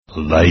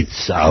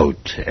Lights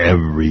out,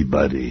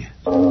 everybody.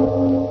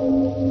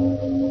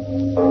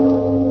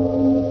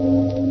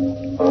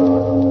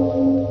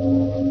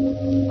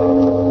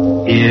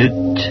 It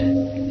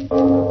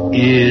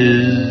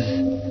is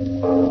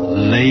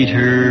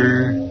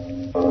later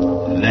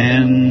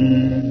than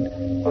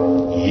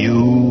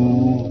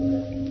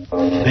you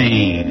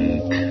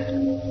think.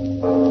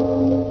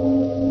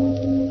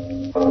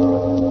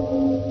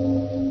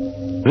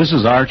 This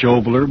is Arch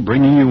Obler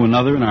bringing you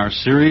another in our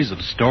series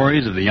of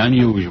stories of the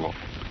unusual.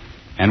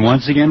 And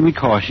once again we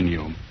caution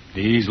you,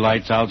 these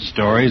lights-out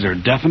stories are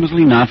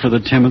definitely not for the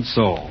timid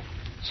soul.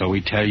 So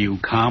we tell you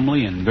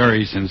calmly and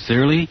very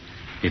sincerely,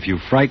 if you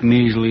frighten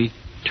easily,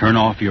 turn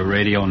off your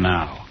radio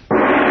now.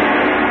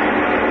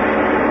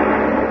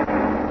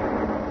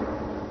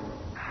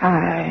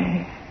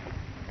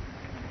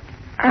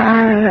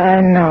 I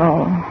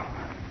know.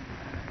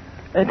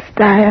 It's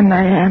dying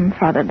I am,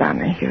 Father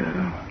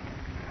Donahue.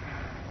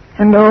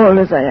 And old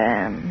as I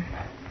am,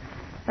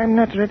 I'm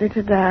not ready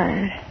to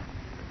die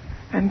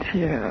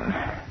until...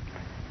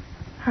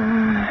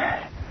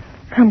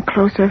 come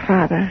closer,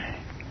 Father,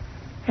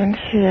 and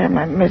hear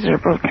my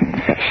miserable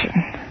confession.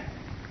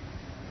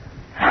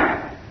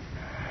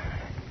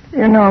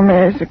 You know me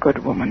as a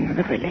good woman of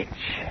the village.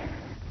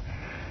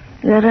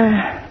 Yet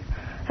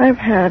I've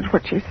heard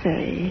what you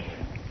say.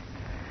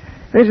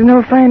 There's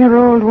no finer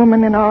old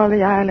woman in all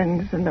the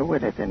islands than the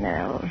widow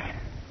Danelle.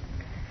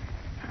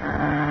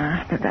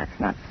 But that's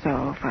not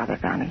so, Father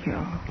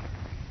Donahue.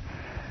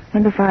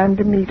 And if I'm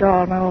to meet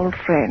all my old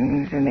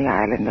friends in the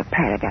island of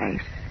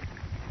paradise,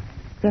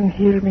 then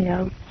hear me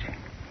out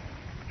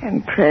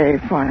and pray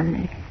for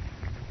me.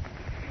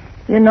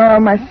 You know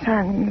my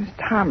sons,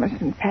 Thomas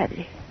and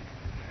Paddy,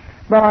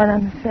 born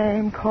on the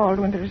same cold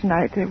winter's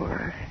night they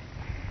were.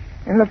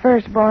 And the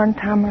firstborn,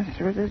 Thomas,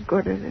 was as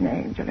good as an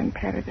angel in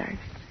paradise.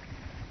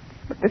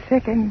 But the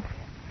second,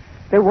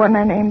 the one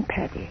I named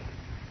Paddy,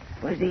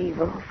 was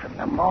evil from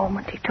the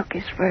moment he took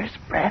his first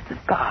breath of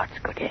God's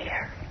good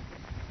air.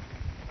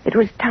 It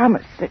was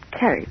Thomas that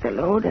carried the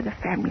load of the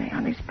family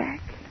on his back,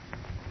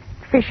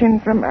 fishing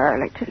from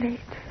early to late.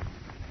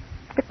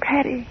 But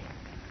Paddy,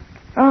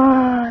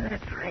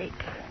 that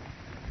rake,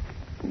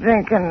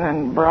 drinking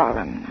and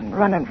brawling and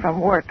running from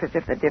work as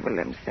if the devil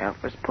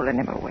himself was pulling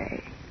him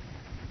away.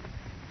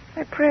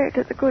 I prayed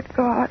to the good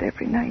God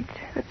every night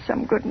that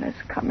some goodness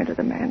come into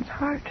the man's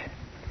heart.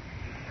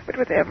 But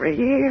with every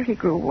year he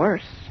grew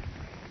worse,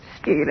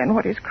 stealing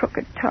what his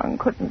crooked tongue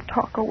couldn't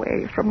talk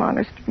away from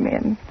honest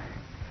men.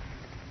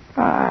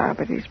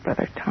 But his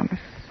brother Thomas,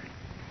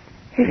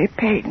 he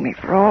repaid me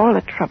for all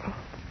the trouble.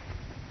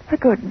 A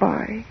good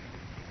boy.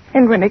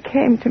 And when he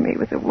came to me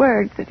with the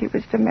word that he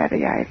was to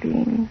marry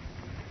Eileen,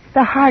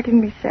 the heart in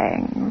me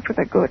sang, for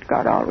the good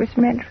God always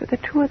meant for the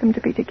two of them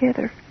to be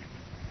together.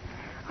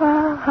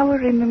 How I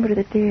remember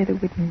the day of the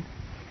wedding.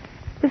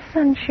 The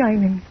sun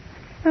shining,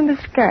 and the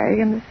sky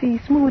and the sea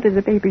smooth as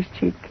a baby's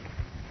cheek.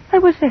 I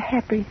was so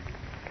happy,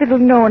 little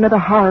knowing of the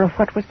horror of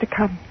what was to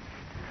come.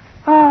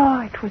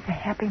 It was a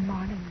happy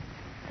morning.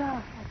 So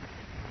happy.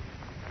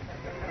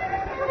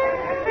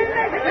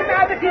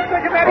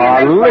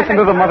 Listen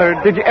to the mother.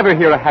 Did you ever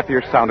hear a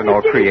happier sound in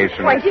all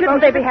creation? Why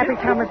shouldn't they be happy,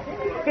 Thomas?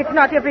 It's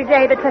not every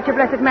day that such a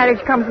blessed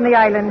marriage comes in the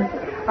island.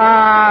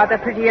 The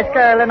prettiest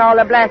girl in all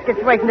the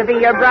Blaskets waiting to be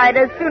your bride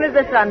as soon as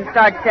the sun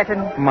starts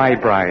setting. My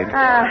bride?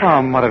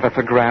 Mother, that's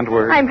a grand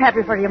word. I'm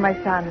happy for you, my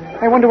son.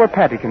 I wonder where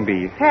Paddy can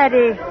be.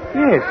 Paddy?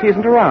 Yes, he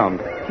isn't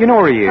around. You know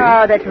where he is?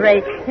 That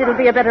rake. It'll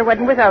be a better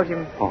wedding without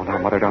him. Oh, now,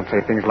 Mother, don't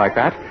say things like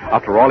that.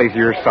 After all, he's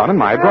your son and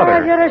my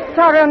brother. You're a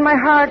sorrow in my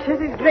heart as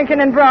he's drinking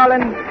and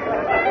brawling.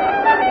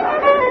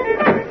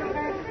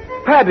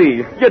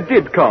 Paddy, you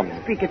did come.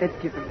 Speak of the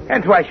devil.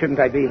 And why shouldn't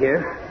I be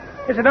here?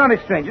 Is it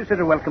honest strangers that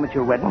are welcome at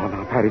your wedding? Oh,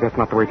 no, Paddy, that's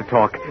not the way to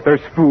talk.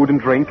 There's food and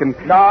drink and...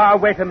 No,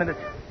 wait a minute.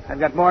 I've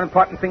got more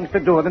important things to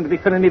do than to be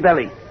filling me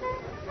belly.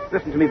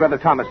 Listen to me, Brother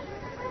Thomas.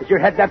 Is your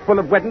head that full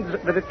of weddings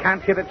that it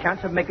can't hear a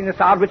chance of making us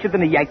all richer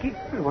than a Yankee?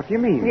 What do you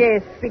mean?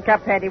 Yes, speak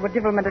up, Paddy. What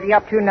devilment are you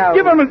up to now?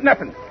 Devilment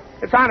nothing.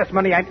 It's honest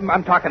money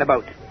I'm talking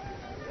about.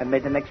 And may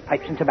the next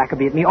pipes and tobacco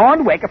be at me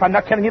on wake if I'm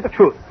not telling you the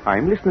truth.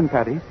 I'm listening,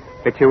 Paddy.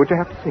 Let's hear what you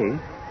have to say.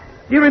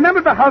 Do you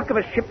remember the hulk of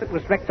a ship that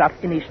was wrecked off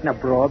in East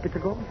Nabro a bit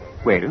ago?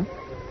 Well?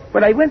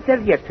 Well, I went there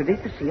yesterday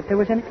to see if there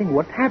was anything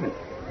worth having.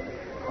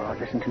 Oh,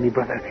 listen to me,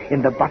 brother.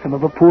 In the bottom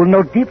of a pool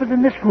no deeper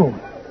than this room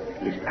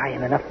is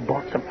lying enough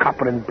bolts of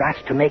copper and brass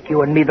to make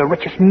you and me the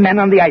richest men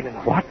on the island.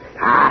 What?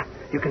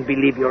 You can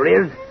believe your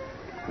ears.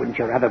 Wouldn't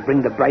you rather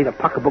bring the bride a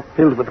pocketbook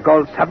filled with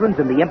gold sovereigns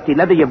than the empty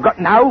leather you've got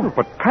now?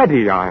 But,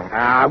 Paddy,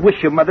 I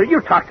wish you, Mother. You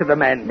talk to the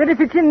men. But if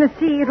it's in the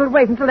sea, it'll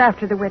wait until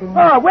after the wedding.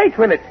 Wait,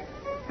 will it?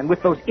 And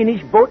with those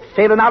Inish boats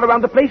sailing all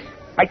around the place,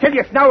 I tell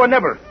you it's now or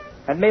never.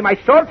 And may my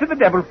sword to the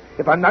devil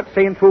if I'm not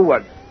saying true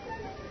words.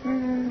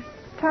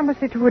 Thomas,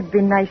 it would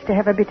be nice to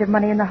have a bit of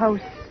money in the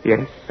house.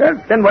 Yes?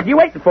 Well, then what are you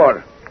waiting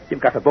for?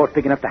 You've got a boat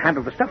big enough to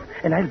handle the stuff,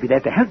 and I'll be there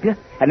to help you.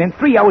 And in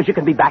 3 hours, you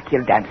can be back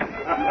here dancing.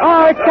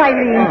 It's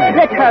Eileen.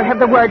 Let her have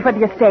the word whether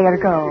you stay or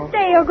go.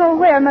 Stay or go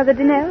where, Mother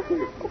Danelle?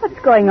 What's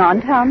going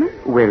on, Thomas?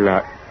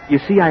 Well, You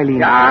see,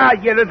 Eileen... Ah,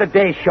 you're the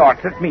day short.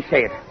 Let me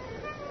say it.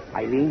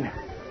 Eileen,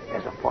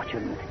 there's a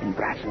fortune in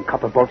brass and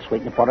copper bolts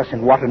waiting for us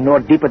in water no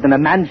deeper than a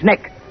man's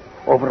neck,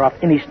 over off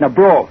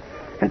Innisnabro.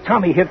 And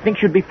Tommy here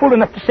thinks you'd be fool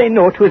enough to say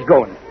no to his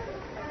going.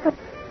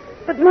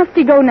 But must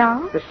he go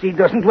now? The sea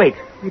doesn't wait.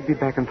 We'd be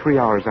back in 3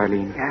 hours,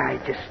 Eileen. I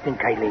just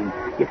think, Eileen,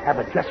 you'd have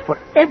it just for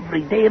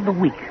every day of the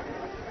week.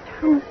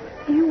 Thomas,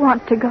 do you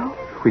want to go?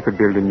 We could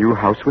build a new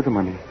house with the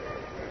money.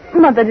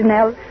 Mother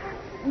Donnell,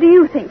 do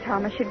you think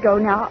Thomas should go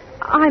now?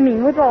 I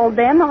mean, with all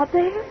them out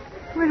there?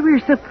 Well, we're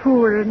so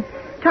poor, and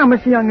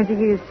Thomas, young as he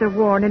is, so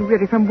worn and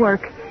weary from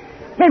work.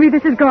 Maybe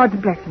this is God's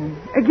blessing,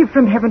 a gift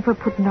from heaven for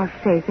putting our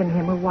faith in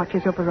him who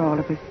watches over all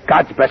of us.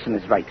 God's blessing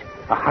is right.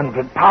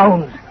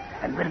 £100.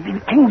 And we'll be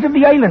the kings of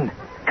the island.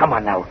 Come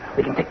on now.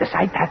 We can take the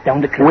side path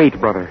down the cliff. Wait,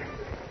 brother.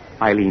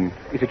 Eileen,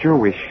 is it your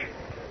wish?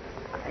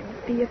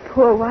 I'd be a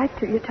poor wife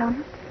to you,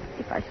 Thomas,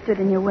 if I stood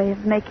in your way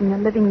of making a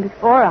living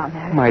before our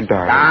marriage. My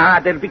darling. Ah,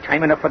 there'll be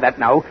time enough for that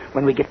now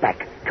when we get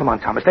back. Come on,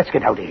 Thomas. Let's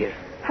get out of here.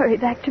 Hurry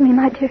back to me,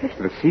 my dearest.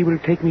 The sea will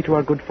take me to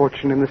our good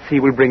fortune, and the sea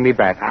will bring me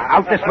back.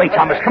 Out this way,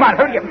 Thomas. Come on,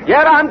 hurry up.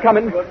 Yeah, I'm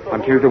coming.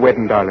 Until the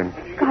wedding, darling.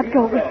 God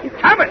go with you.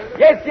 Thomas!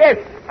 Yes.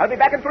 I'll be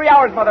back in 3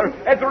 hours, Mother.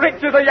 As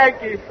rich as a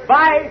Yankee.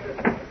 Bye.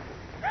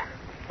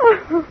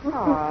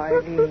 Oh,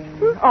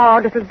 Eileen.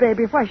 Oh, little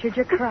baby, why should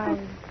you cry?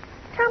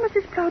 Thomas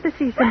is proud to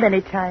see so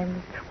many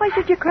times. Why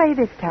should you cry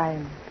this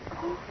time?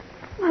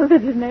 Mother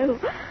Donnell,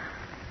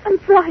 I'm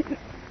frightened.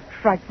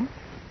 Frightened?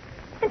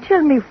 And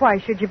tell me, why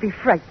should you be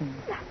frightened?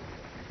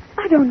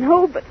 I don't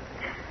know, but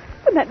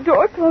when that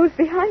door closed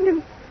behind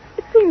him,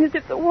 it seemed as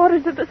if the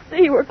waters of the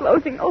sea were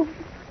closing over.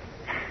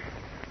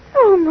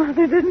 Oh,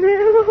 Mother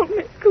Donnell, hold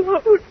me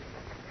close.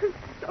 I'm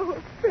so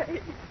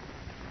afraid.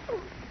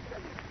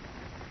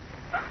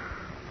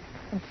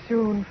 And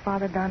soon,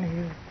 Father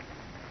Donahue,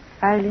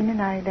 Eileen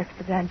and I left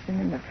the dancing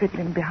and the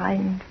fiddling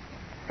behind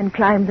and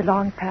climbed the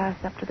long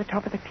path up to the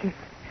top of the cliff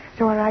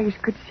so our eyes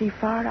could see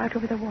far out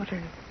over the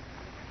water.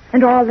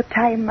 And all the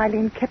time,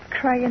 Eileen kept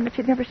crying that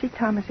she'd never see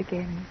Thomas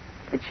again.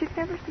 That she'd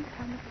never see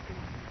Thomas again.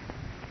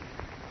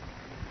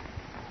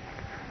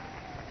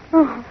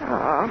 Oh,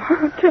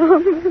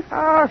 Thomas.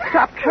 Oh,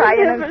 stop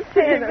crying I'll never and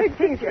saying see the him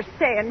things you're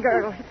saying,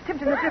 girl. It's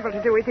tempting the devil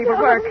to do with evil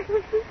work.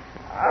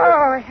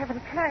 Oh, I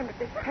haven't climbed up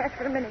this path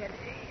for a minute.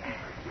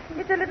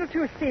 It's a little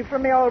too steep for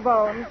me old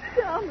bones.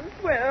 Thomas,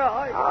 where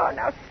are you? Oh,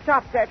 now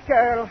stop that,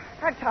 girl.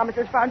 Our Thomas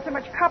has found so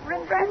much copper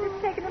and brass,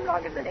 it's taken him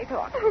longer than he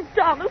thought. Oh,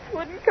 Thomas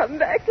wouldn't come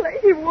back like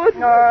he would.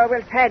 Oh,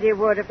 well, Paddy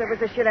would if there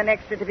was a shilling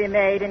extra to be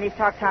made, and he's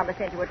talked Thomas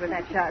into it with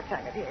that sharp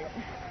tongue of his.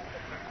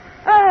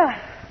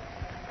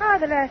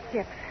 The last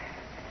ship.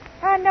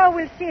 And now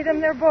we'll see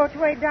them. They're both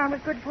weighed down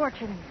with good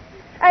fortune.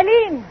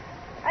 Eileen,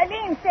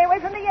 stay away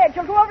from the edge.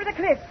 You'll go over the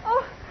cliff.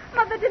 Oh,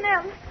 Mother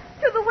Donnell,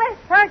 to the west.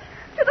 What?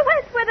 To the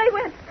west where they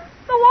went.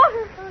 The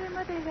water. Oh,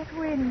 Mother, that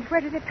wind.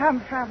 Where did it come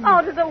from?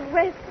 Oh, to the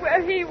west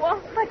where he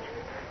was.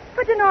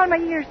 But in all my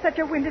years, such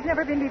a wind has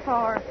never been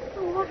before.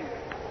 The water.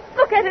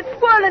 Look at it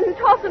swirling and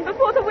tossing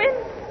before the wind.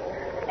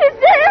 He's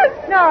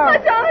dead. No. My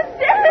Thomas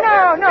dead.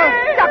 No.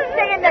 Dead. Stop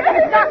saying that.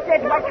 He's not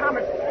dead, my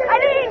Thomas.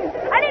 Eileen,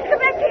 come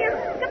back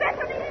here. Come back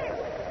to me.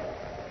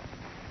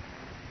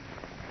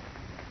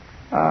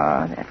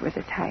 Oh, that was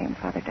a time,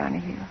 Father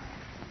Donahue.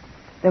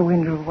 The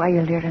wind grew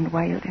wilder and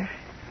wilder.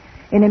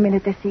 In a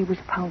minute, the sea was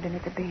pounding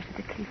at the base of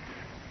the cliff.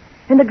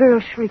 And the girl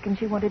shrieking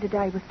she wanted to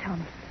die with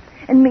Thomas.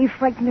 And me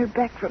fighting her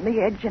back from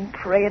the edge and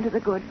praying to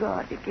the good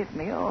God to give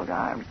me old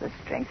arms the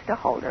strength to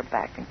hold her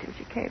back until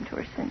she came to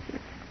her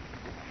senses.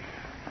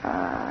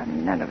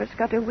 None of us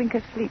got a wink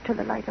of sleep till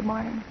the light of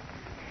morning.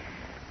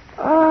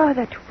 Oh,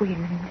 that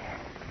wind.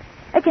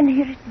 I can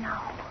hear it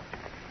now.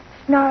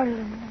 Snarling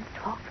and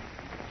talking.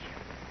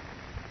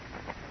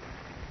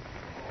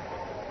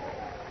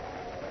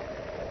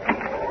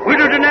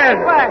 Widow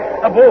Donnell.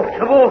 What? A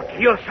boat.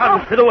 Your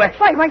son to the west.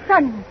 Why, my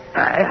son?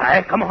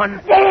 Aye, come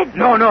on. Dead?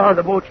 No,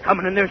 the boat's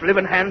coming and there's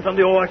living hands on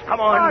the oars. Come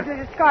Oh, on. to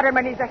the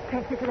Scotterman, I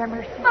thank you for their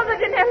mercy. Mother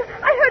Donnell,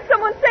 I heard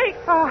someone say.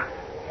 Oh,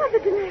 Mother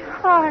Donnell.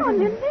 Oh,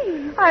 on your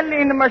knees.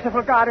 Eileen, the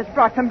merciful God has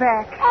brought them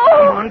back. Come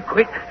Oh. on,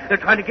 quick. They're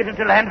trying to get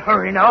into land.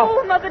 Hurry now.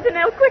 Oh, Mother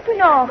Donnell, quickly.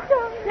 No,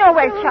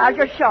 wait, child,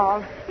 your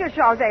shawl. Your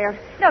shawl there.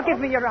 Now give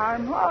me your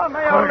arm. Oh,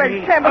 my old Hurry,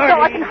 leg trembles so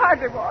I hurry. can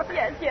hardly walk.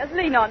 Yes,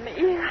 lean on me.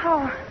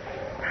 Oh,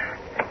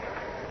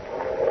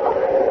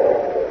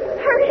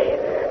 Hurry.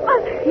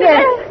 Mother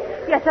yes. Donnell.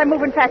 Yes, I'm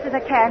moving fast as I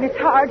can. It's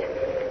hard.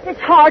 It's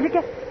hard to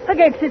get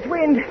against this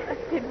wind.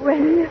 It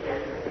will.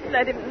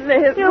 Let him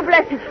live. You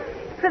bless it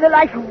for the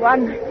life of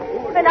one.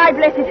 And I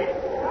bless it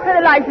for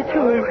the lives of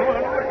two.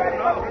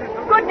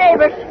 Good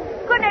neighbors,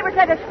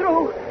 let us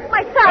through.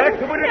 My son. That's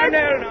the Widow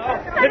Donnell now.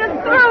 Let us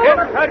through. Get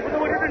aside for the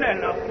Widow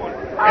Donnell now. Come on.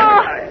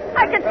 Oh,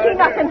 I can see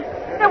nothing.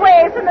 The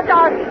waves in the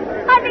dark.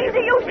 Eileen, do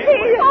you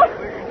see? Oh,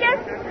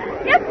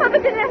 yes, Mother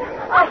Donnell.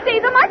 I see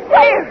them. I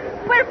see.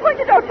 Where? Point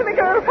it out to me,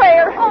 girl.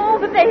 Where? Oh,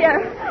 over there.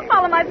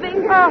 Follow my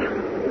finger.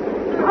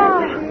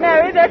 Oh,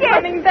 Mary, they're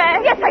coming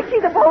back. Yes, I see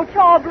the boat.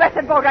 Oh,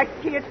 blessed boat. I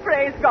see it.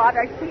 Praise God,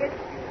 I see it.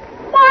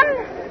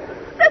 One.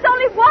 There's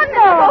only one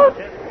No. boat.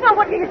 No,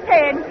 what are you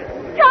saying?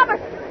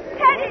 Thomas!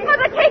 Teddy!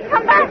 Mother Kate,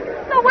 come back!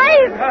 The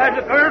waves!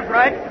 The girl's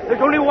right.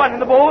 There's only one in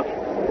the boat.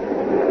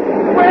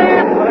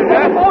 Wave!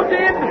 Let the boat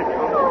in!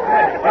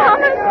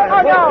 Thomas!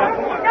 Oh, no.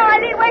 No,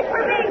 Eddie, wait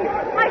for me.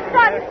 My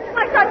son,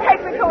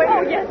 take me to him.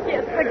 Oh, yes,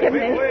 forgive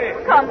me.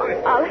 Come,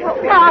 I'll help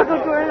you. Father,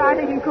 girl, I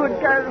ain't good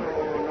girl.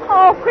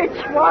 Oh,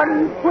 which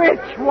one?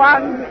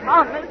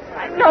 Thomas,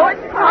 I know it,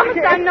 Thomas,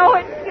 I know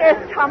it. Yes,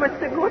 Thomas,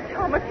 the good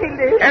Thomas, he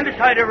lives. Stand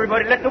aside,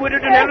 everybody. Let the widow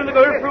Danelle and the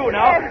girl through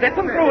now. Let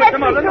them through. Let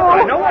Some me other. through.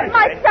 I know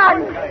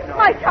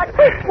My son,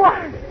 which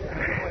one?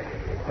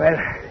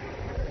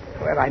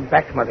 Well, I'm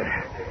back, Mother.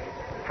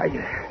 Are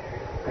you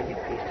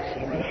pleased to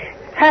see me?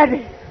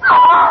 Paddy.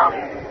 Oh!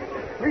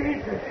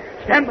 Please,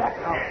 stand back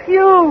now.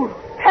 You,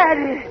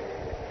 Paddy.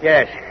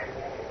 Yes,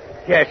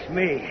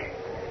 me.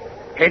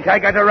 Ain't I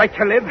got a right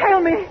to live?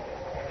 Tell me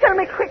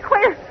quick,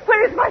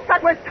 where is my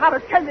son? Where's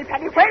Thomas? Tell me,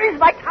 Paddy, where is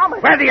my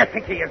Thomas? Where do you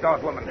think he is,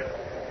 old woman?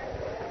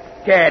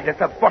 Dead at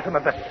the bottom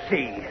of the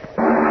sea.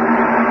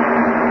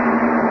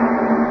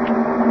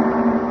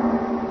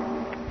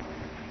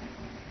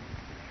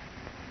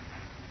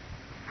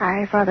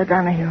 Aye, Father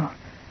Donahue.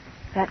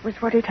 That was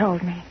what he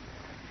told me.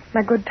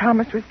 My good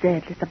Thomas was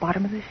dead at the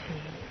bottom of the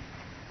sea.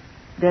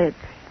 Dead.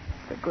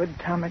 The good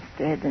Thomas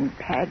dead, and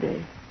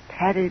Paddy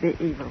the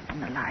evil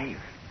one, alive.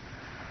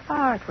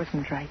 Oh, it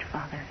wasn't right,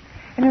 Father.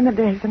 And in the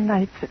days and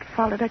nights that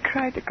followed, I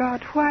cried to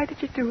God, why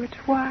did you do it?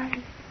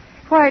 Why?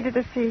 Why did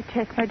the sea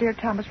take my dear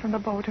Thomas from the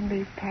boat and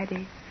leave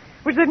Paddy?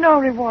 Was there no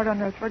reward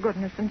on earth for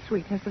goodness and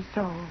sweetness of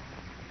soul?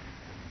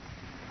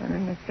 And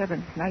in the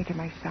seventh night of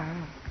my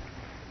sorrow,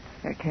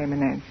 there came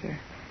an answer.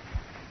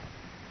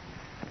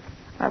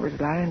 I was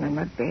lying on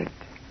my bed.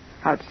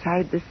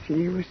 Outside, the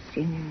sea was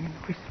singing and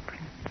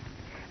whispering.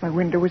 My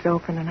window was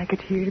open, and I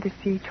could hear the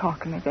sea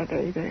talking as I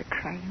lay there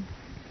crying.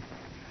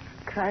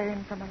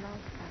 Crying from a long time.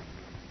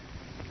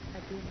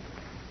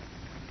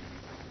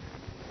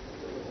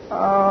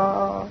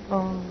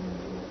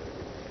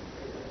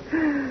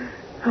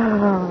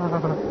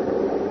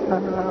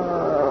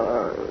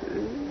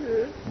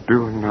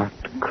 Do not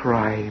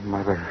cry,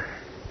 Mother.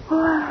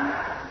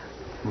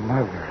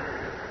 Mother.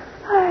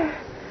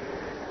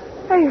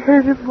 I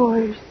heard a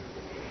voice.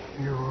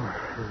 You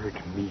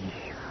heard me,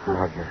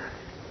 Mother.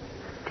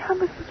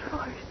 Thomas's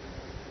voice.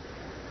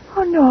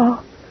 Oh,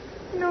 no.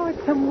 No,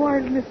 it's some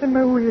wildness in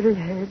my weary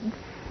head.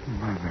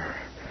 Mother,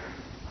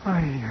 I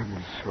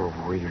am so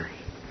weary.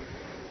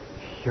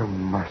 You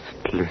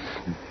must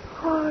listen.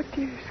 Oh,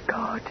 dearest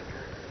God.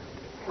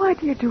 Why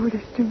do you do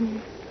this to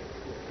me?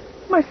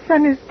 My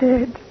son is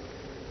dead.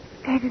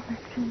 Dead in the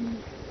sea.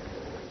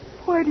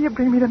 Why do you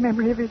bring me the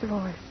memory of his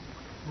voice?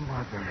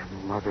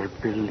 Mother,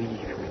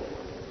 believe me.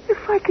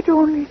 If I could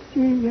only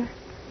see you,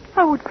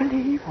 I would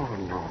believe. Oh,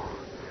 no.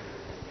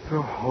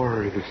 The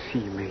horror the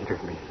sea made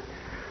of me.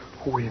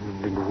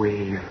 Wind and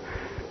wave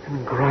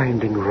and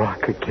grinding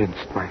rock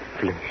against my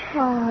flesh.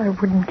 Oh, I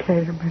wouldn't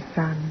care, my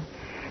son.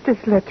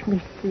 Just let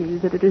me see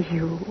that it is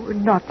you,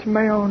 not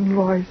my own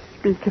voice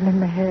speaking in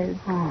my head.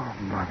 Oh,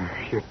 Mother,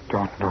 you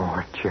don't know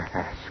what you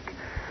ask.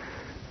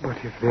 But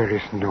if there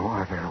is no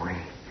other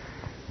way,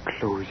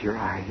 close your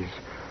eyes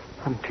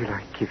until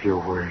I give you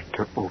a word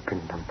to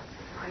open them.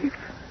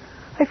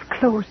 I've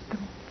closed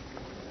them.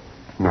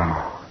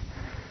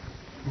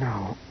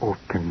 Now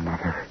open,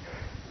 Mother,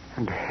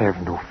 and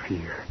have no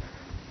fear.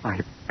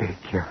 I beg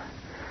you.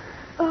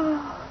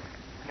 Oh.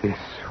 This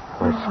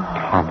was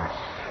Thomas.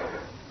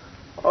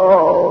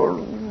 Oh,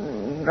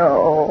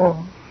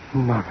 no.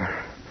 Mother,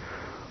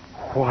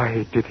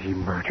 why did he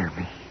murder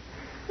me?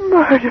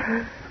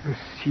 Murder? The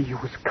sea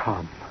was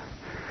calm.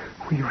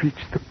 We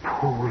reached the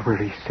pool where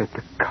he set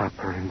the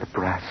copper and the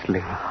brass lay.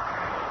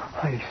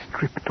 I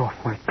stripped off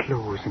my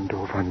clothes and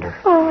dove under.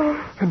 Oh.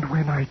 And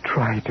when I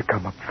tried to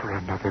come up for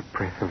another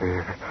breath of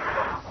air,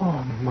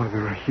 oh,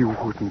 Mother, he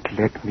wouldn't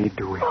let me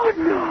do it. Oh,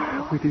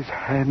 no. With his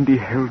hand, he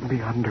held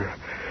me under.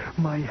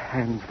 My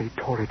hands, they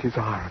tore at his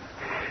arm.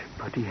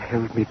 But he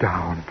held me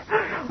down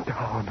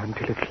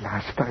until at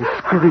last I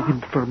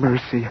screamed for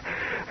mercy,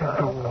 and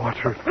the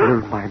water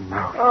filled my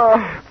mouth,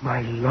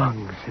 my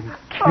lungs, and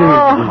killed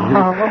me.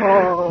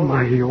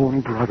 My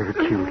own brother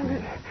killed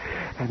me,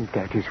 and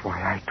that is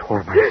why I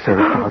tore myself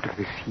out of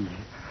the sea.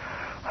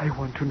 I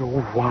want to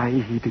know why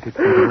he did it,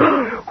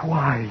 Mother.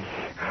 Why?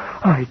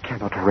 I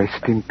cannot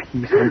rest in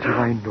peace until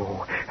I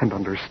know and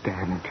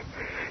understand.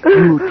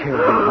 You tell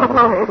me,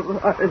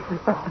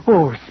 Mother.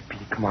 Oh,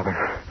 speak, Mother.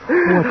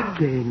 What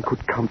gain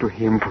could come to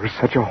him for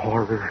such a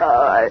horror?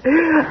 I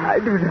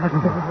do not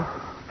know.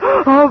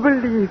 Oh,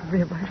 believe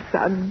me, my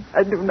son.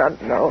 I do not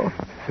know.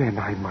 Then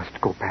I must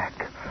go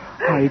back.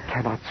 I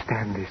cannot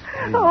stand this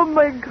pain. Oh,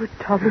 my good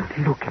Thomas.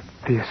 Look at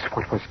this,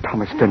 what was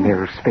Thomas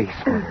Danelle's face,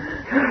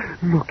 Mother.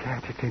 Look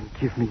at it and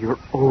give me your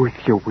oath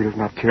you will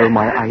not tell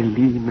my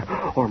Eileen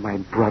or my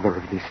brother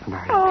of this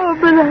night. Oh,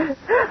 but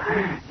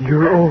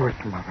Your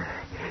oath, Mother.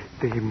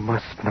 They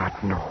must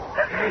not know.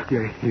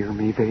 You hear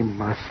me? They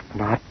must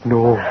not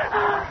know.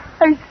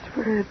 I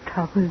swear,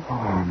 Thomas.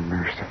 Oh,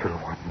 merciful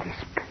one,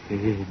 this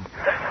pain.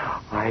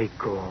 I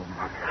go,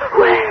 Mother.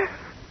 Where?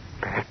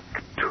 Back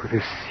to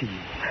the sea.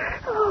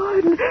 Oh,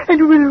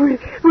 And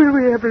will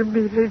we ever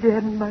meet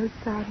again, my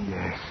son?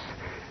 Yes.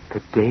 The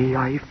day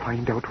I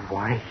find out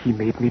why he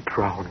made me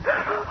drown,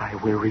 I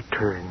will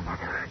return,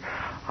 Mother.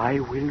 I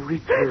will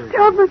return.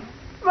 Thomas,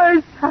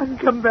 my son,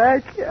 come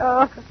back.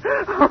 Oh,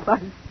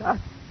 my son.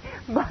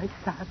 My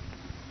son.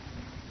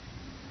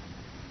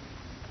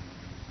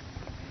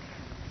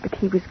 But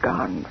he was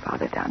gone,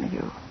 Father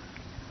Donahue.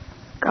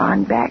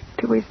 Gone back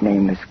to his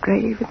nameless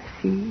grave in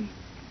the sea.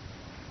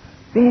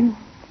 Then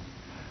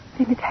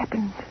it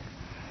happened.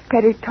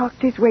 Paddy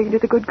talked his way into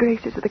the good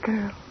graces of the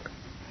girl.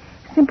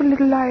 Simple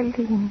little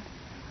Eileen.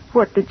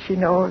 What did she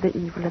know of the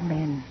evil of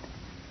men?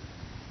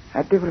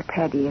 That devil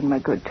Paddy and my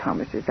good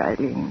Thomas's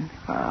Eileen.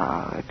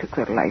 It took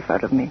the life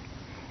out of me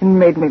and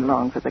made me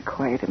long for the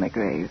quiet of my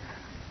grave.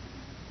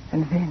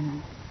 And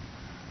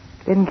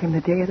then came the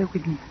day of the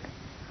wedding.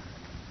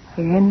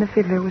 Again the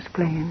fiddler was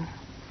playing.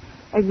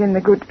 Again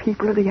the good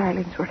people of the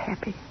islands were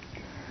happy.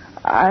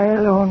 I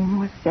alone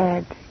was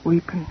sad,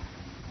 weeping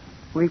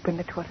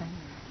at what I knew.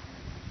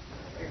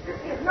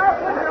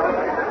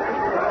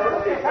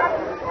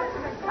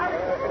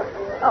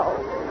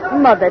 Oh,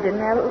 Mother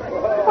Danelle,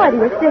 why do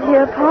you sit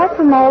here apart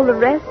from all the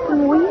rest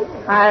and weep?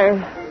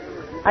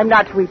 I'm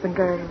not weeping,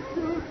 girl.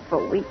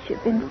 For weeks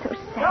you've been so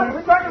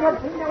sad.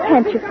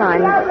 Can't you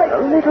find a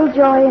little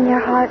joy in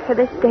your heart for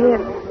this day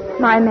of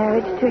my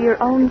marriage to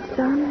your own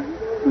son?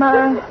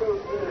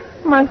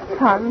 My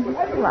son.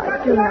 Well,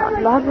 I do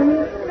not love him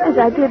as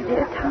I did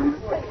dear Thomas.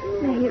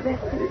 May he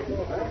rest in peace.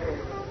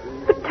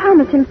 But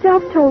Thomas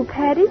himself told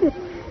Paddy that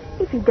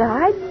if he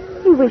died,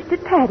 he wished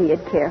that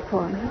Paddy'd care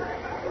for me.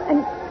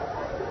 And,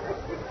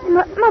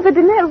 Mother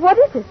Danelle, what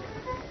is it?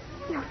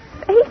 Your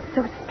face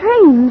so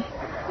strange.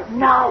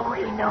 Now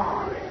he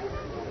knows.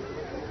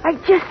 I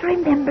just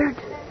remembered.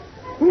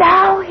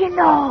 Now he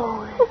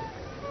knows.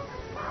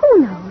 Who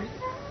knows?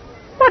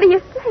 What are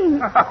you saying?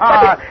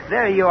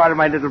 There you are,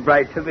 my little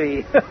bride to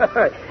be.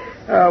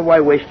 Why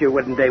waste your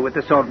wedding day with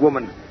this old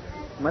woman?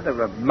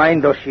 Mother of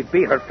mine though she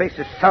be, her face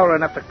is sour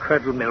enough to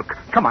curdle milk.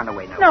 Come on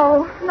away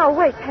now. No,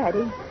 wait,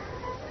 Paddy.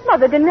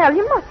 Mother Danelle,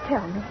 you must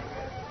tell me.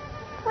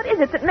 What is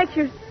it that makes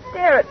you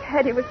stare at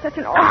Paddy with such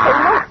an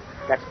awful look?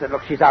 That's the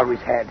look she's always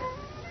had.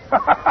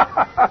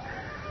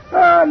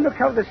 Look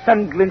how the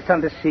sun glints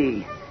on the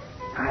sea.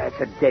 It's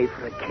a day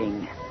for a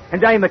king.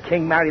 And I'm a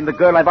king marrying the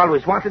girl I've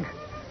always wanted.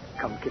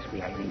 Come, kiss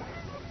me, Eileen.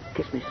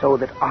 Kiss me so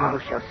that all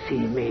shall see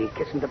me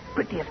kissing the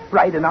prettiest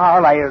bride in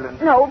all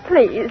Ireland. No,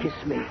 please. Kiss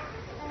me.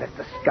 Let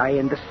the sky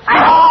and the sea...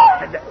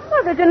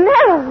 Mother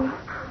Danelle!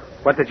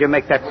 What did you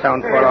make that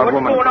sound for, old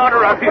woman? What's going on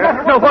around here?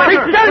 No,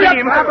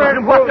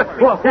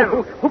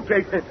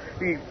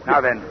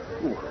 Now then,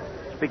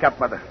 speak up,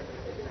 Mother.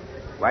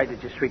 Why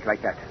did you shriek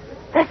like that?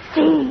 The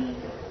sea.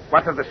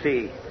 What of the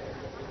sea?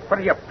 What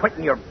are you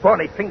pointing your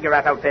bony finger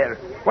at out there?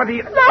 What are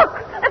you... Look!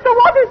 At the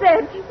water's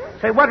edge!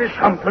 Say, what is...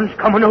 Something's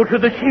coming out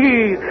of the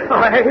sea.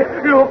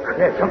 Look.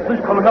 Yes, something's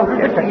coming out of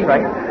the sea. Yes, that's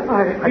right.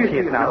 I see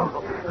it now.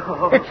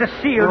 It's a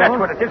seal, that's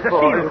what it is, a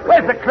seal.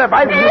 Where's the club?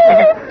 I've been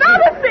looking It's not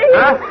a sea!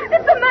 Huh?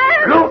 It's a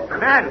man! Look,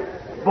 man.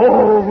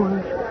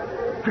 Bones.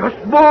 Just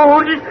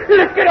bones.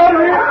 Let's get out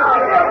of here.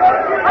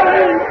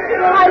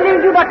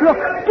 Eileen, do not look.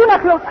 Do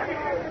not look.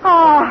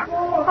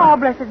 Oh,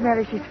 Blessed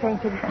Mary, she's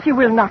fainted. She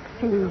will not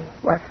see.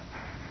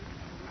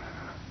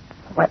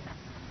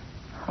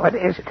 What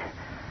is it?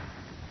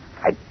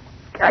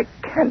 I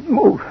can't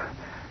move.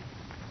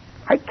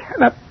 I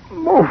cannot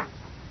move.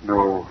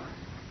 No,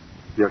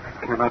 you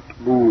cannot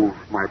move,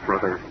 my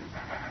brother.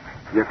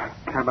 You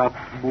cannot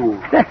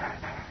move.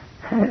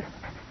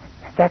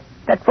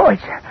 That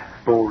voice.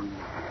 Bone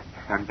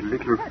and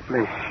little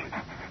flesh,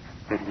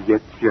 and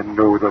yet you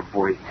know the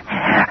voice.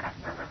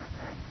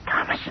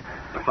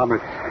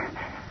 Thomas,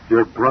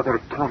 your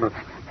brother Thomas,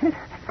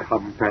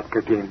 come back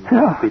again.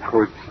 No.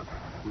 Because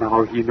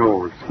now he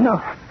knows.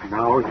 No.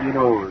 Now he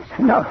knows.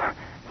 No.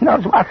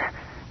 Knows what?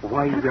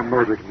 Why you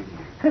murdered me.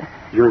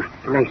 Your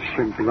flesh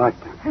and blood.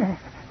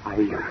 I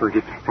heard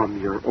it from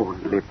your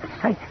own lips.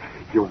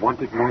 You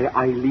wanted my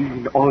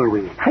Eileen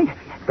always.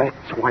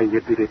 That's why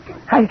you did it.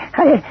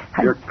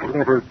 Your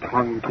clever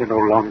tongue can no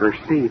longer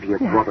save you,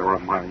 brother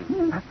of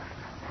mine.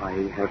 I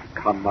have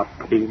come a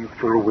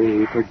painful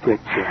way to get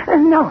you.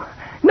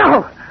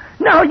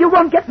 No, you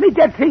won't get me,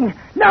 dead thing.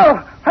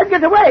 No, I'll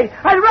get away.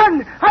 I'll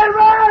run.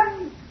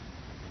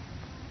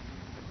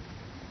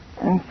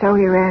 And so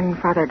he ran,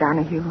 Father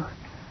Donahue.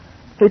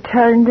 He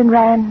turned and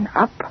ran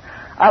up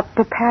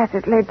the path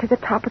that led to the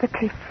top of the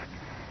cliff.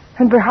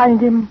 And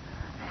behind him,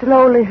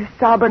 slowly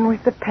sobbing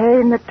with the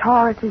pain that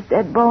tore at his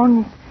dead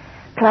bones,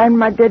 climbed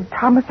my dead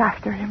Thomas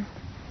after him.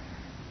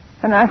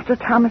 And after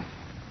Thomas,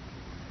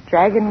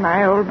 dragging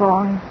my old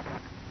bones,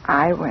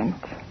 I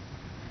went.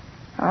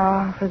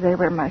 Oh, for they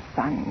were my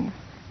sons.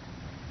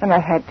 And I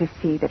had to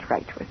see that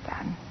right was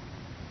done.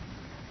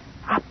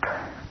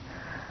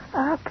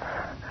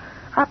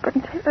 Up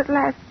until at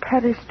last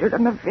Paddy stood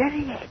on the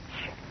very edge.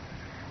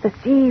 The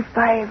sea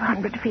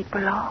 500 feet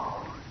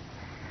below.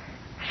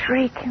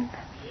 Shrieking,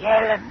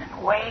 yelling,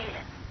 and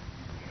wailing.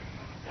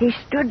 He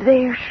stood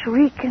there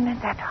shrieking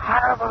at that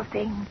horrible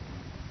thing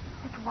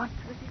that once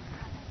with his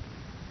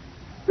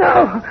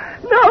brother.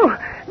 No,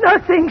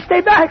 nothing.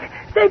 Stay back.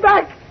 Stay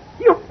back.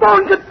 You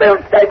bones of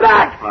filth, stay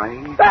back.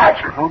 Back.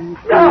 Come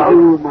for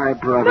you, my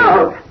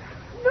brother.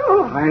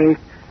 No. I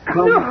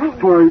come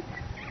for you.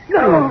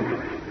 No.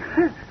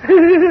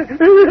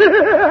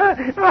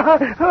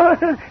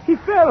 He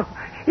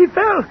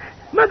fell.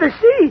 Mother,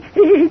 see,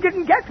 he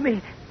didn't get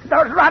me.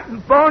 Those rotten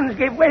bones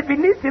gave way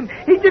beneath him.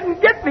 He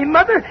didn't get me,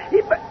 Mother.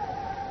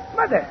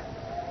 Mother,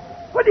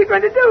 what are you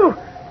going to do?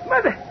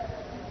 Mother!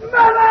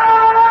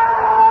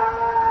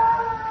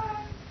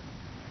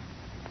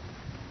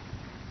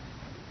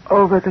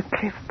 Over the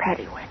cliff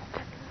Paddy went,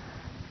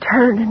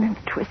 turning and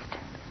twisting,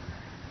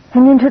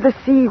 and into the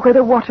sea where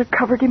the water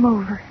covered him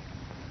over.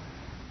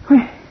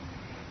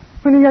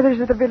 When the others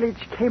of the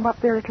village came up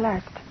there at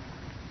last,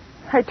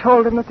 I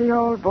told them that the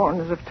old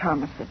bones of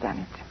Thomas had done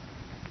it.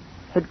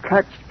 Had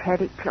clutched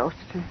Paddy close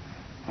to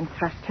and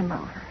thrust him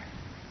over.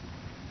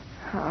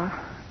 Oh,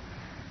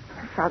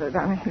 Father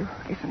Donahue,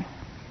 listen.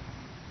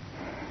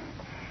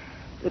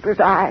 It was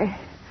I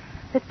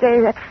that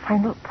gave that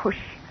final push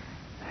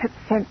that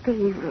sent the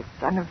evil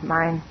son of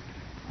mine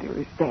to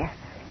his death.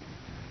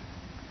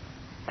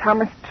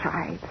 Thomas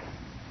tried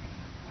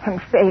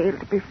and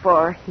failed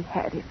before he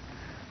had his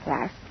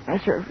last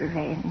measure of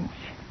revenge.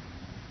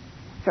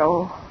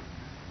 So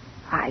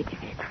I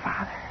did it,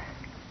 Father.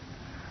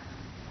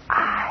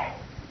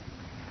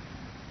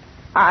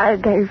 I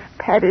gave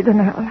Paddy the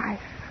now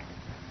life,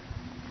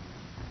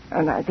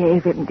 and I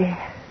gave him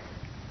death.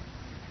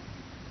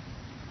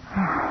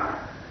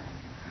 Oh.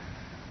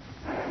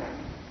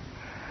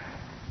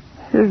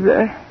 Is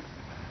there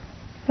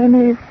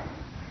any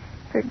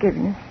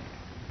forgiveness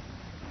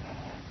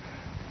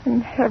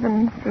in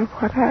heaven for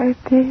what I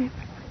did?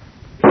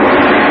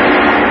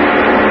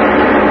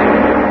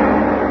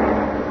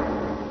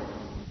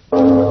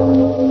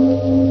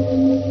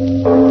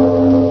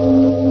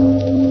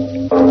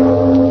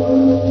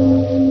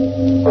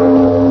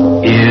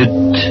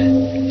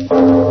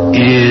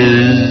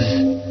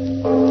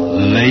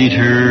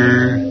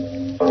 Later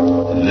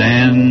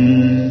than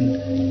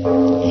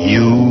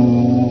you